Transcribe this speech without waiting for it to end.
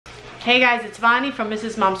Hey guys, it's Vani from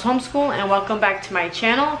Mrs. Mom's Homeschool and welcome back to my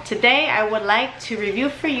channel. Today I would like to review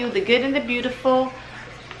for you the good and the beautiful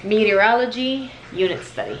meteorology unit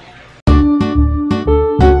study.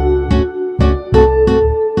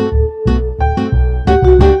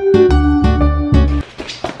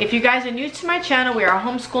 If you guys are new to my channel, we are a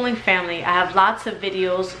homeschooling family. I have lots of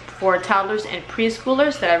videos for toddlers and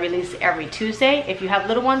preschoolers that I release every Tuesday. If you have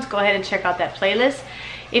little ones, go ahead and check out that playlist.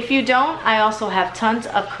 If you don't, I also have tons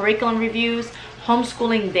of curriculum reviews,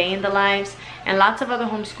 homeschooling day in the lives, and lots of other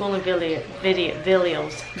homeschooling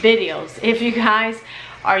videos. If you guys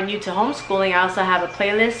are new to homeschooling, I also have a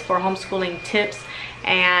playlist for homeschooling tips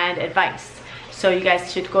and advice. So you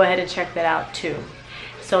guys should go ahead and check that out too.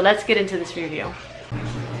 So let's get into this review.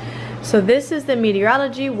 So this is the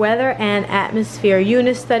Meteorology, Weather, and Atmosphere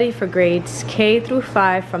Unit Study for grades K through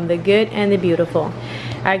 5 from the Good and the Beautiful.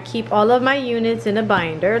 I keep all of my units in a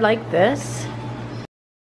binder like this.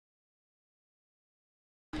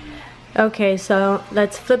 Okay, so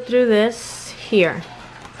let's flip through this here.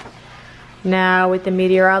 Now with the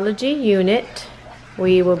Meteorology unit,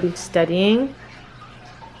 we will be studying.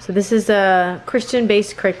 So this is a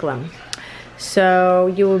Christian-based curriculum. So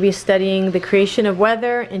you will be studying the creation of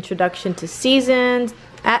weather, introduction to seasons,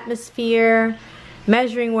 atmosphere,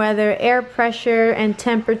 measuring weather, air pressure and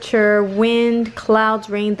temperature, wind,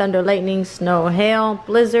 clouds, rain, thunder, lightning, snow, hail,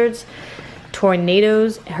 blizzards,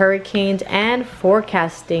 tornadoes, hurricanes, and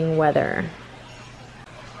forecasting weather.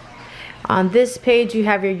 On this page you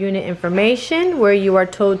have your unit information where you are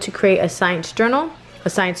told to create a science journal, a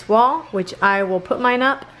science wall, which I will put mine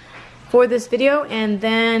up for this video and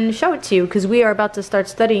then show it to you because we are about to start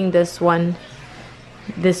studying this one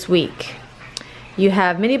this week. You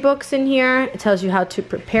have mini books in here. It tells you how to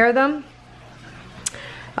prepare them.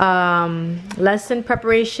 Lesson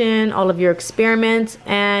preparation, all of your experiments,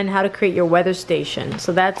 and how to create your weather station.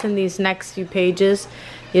 So that's in these next few pages,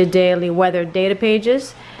 your daily weather data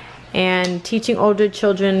pages, and teaching older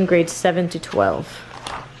children grades 7 to 12.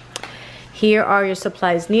 Here are your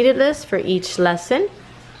supplies needed list for each lesson.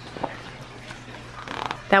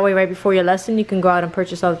 That way right before your lesson you can go out and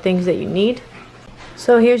purchase all the things that you need.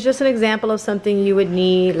 So here's just an example of something you would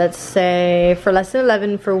need, let's say for lesson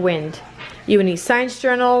 11 for wind. You would need science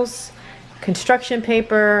journals, construction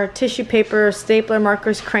paper, tissue paper, stapler,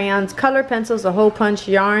 markers, crayons, color pencils, a hole punch,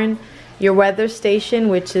 yarn, your weather station,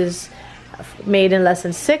 which is made in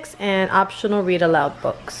lesson 6, and optional read aloud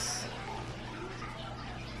books.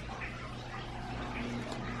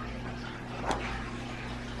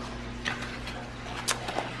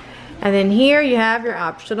 And then here you have your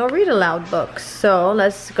optional read aloud books. So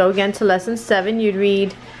let's go again to lesson 7. You'd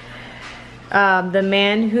read The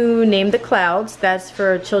Man Who Named the Clouds. That's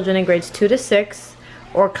for children in grades 2 to 6.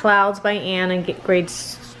 Or Clouds by Anne in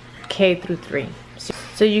grades K through 3.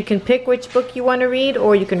 So you can pick which book you want to read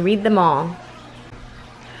or you can read them all.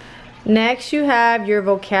 Next you have your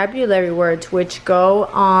vocabulary words which go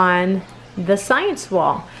on the science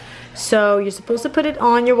wall. So you're supposed to put it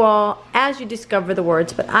on your wall as you discover the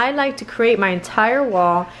words, but I like to create my entire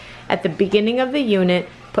wall at the beginning of the unit,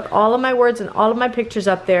 put all of my words and all of my pictures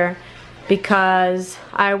up there because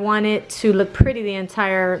I want it to look pretty the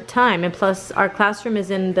entire time. And plus our classroom is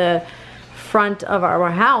in the front of our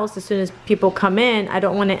house. As soon as people come in, I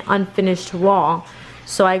don't want an unfinished wall.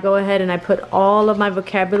 So I go ahead and I put all of my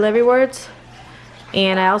vocabulary words,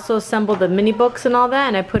 and I also assemble the mini books and all that,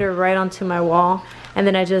 and I put it right onto my wall. And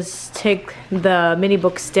then I just take the mini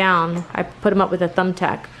books down. I put them up with a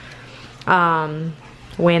thumbtack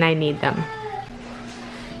when I need them.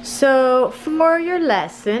 So for your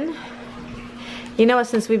lesson, you know what,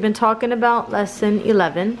 since we've been talking about lesson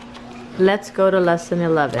 11, let's go to lesson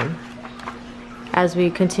 11. As we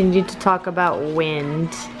continue to talk about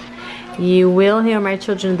wind. You will hear my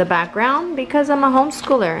children in the background because I'm a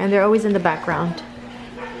homeschooler and they're always in the background.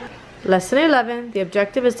 Lesson 11, the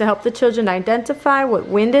objective is to help the children identify what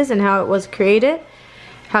wind is and how it was created,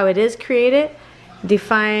 how it is created.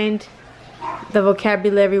 Define the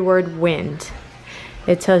vocabulary word wind.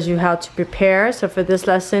 It tells you how to prepare. So for this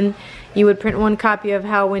lesson, you would print one copy of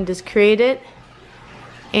how wind is created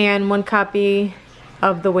and one copy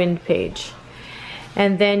of the wind page.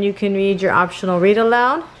 And then you can read your optional read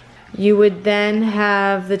aloud. You would then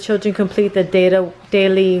have the children complete the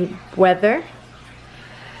daily weather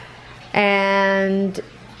and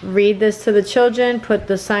read this to the children, put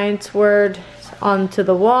the science word onto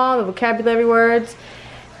the wall, the vocabulary words,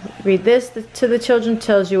 read this to the children,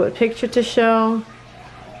 tells you what picture to show.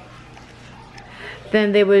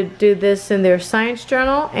 Then they would do this in their science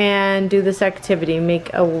journal and do this activity,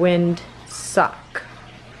 make a wind sock.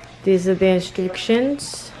 These are the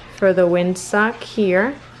instructions for the wind sock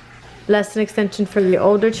here. lesson extension for the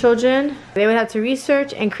older children. They would have to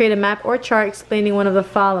research and create a map or chart explaining one of the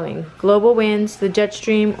following: global winds, the jet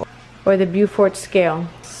stream, or the Beaufort scale.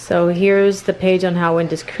 So here's the page on how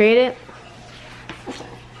wind is created.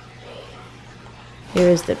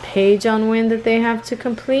 Here's the page on wind that they have to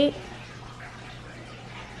complete.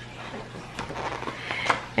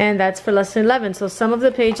 And that's for lesson 11. So some of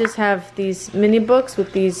the pages have these mini books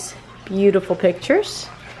with these beautiful pictures.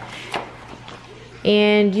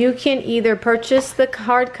 And you can either purchase the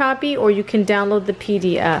hard copy or you can download the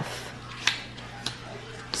PDF.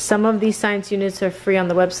 Some of these science units are free on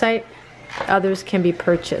the website. Others can be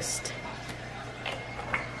purchased.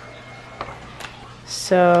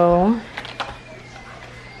 So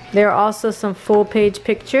there are also some full page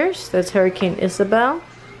pictures. That's Hurricane Isabel.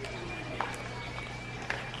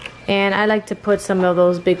 And I like to put some of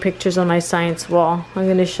those big pictures on my science wall. I'm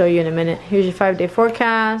going to show you in a minute. Here's your 5-day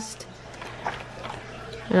forecast.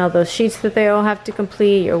 And all those sheets that they all have to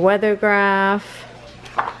complete. Your weather graph.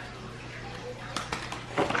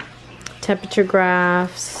 Temperature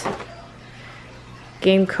graphs.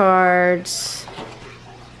 Game cards.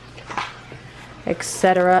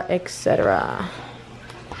 Etc. etc.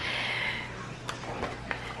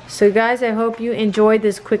 So guys, I hope you enjoyed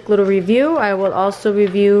this quick little review. I will also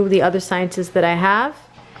review the other sciences that I have.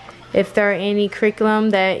 If there are any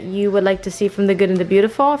curriculum that you would like to see from the good and the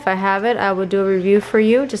beautiful, if I have it, I will do a review for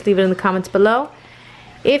you. Just leave it in the comments below.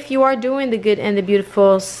 If you are doing the good and the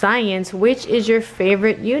beautiful science, which is your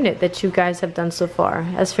favorite unit that you guys have done so far?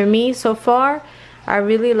 As for me, so far, I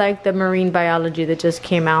really like the marine biology that just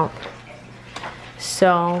came out.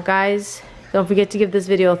 So guys, don't forget to give this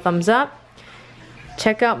video a thumbs up.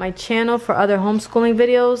 Check out my channel for other homeschooling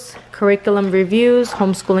videos, curriculum reviews,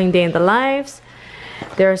 homeschooling day in the lives.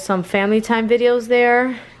 There are some family time videos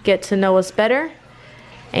there. Get to know us better.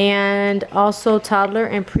 And also toddler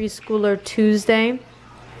and preschooler Tuesday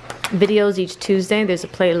videos each Tuesday. There's a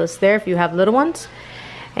playlist there if you have little ones.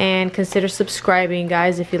 And consider subscribing,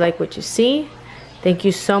 guys, if you like what you see. Thank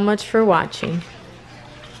you so much for watching.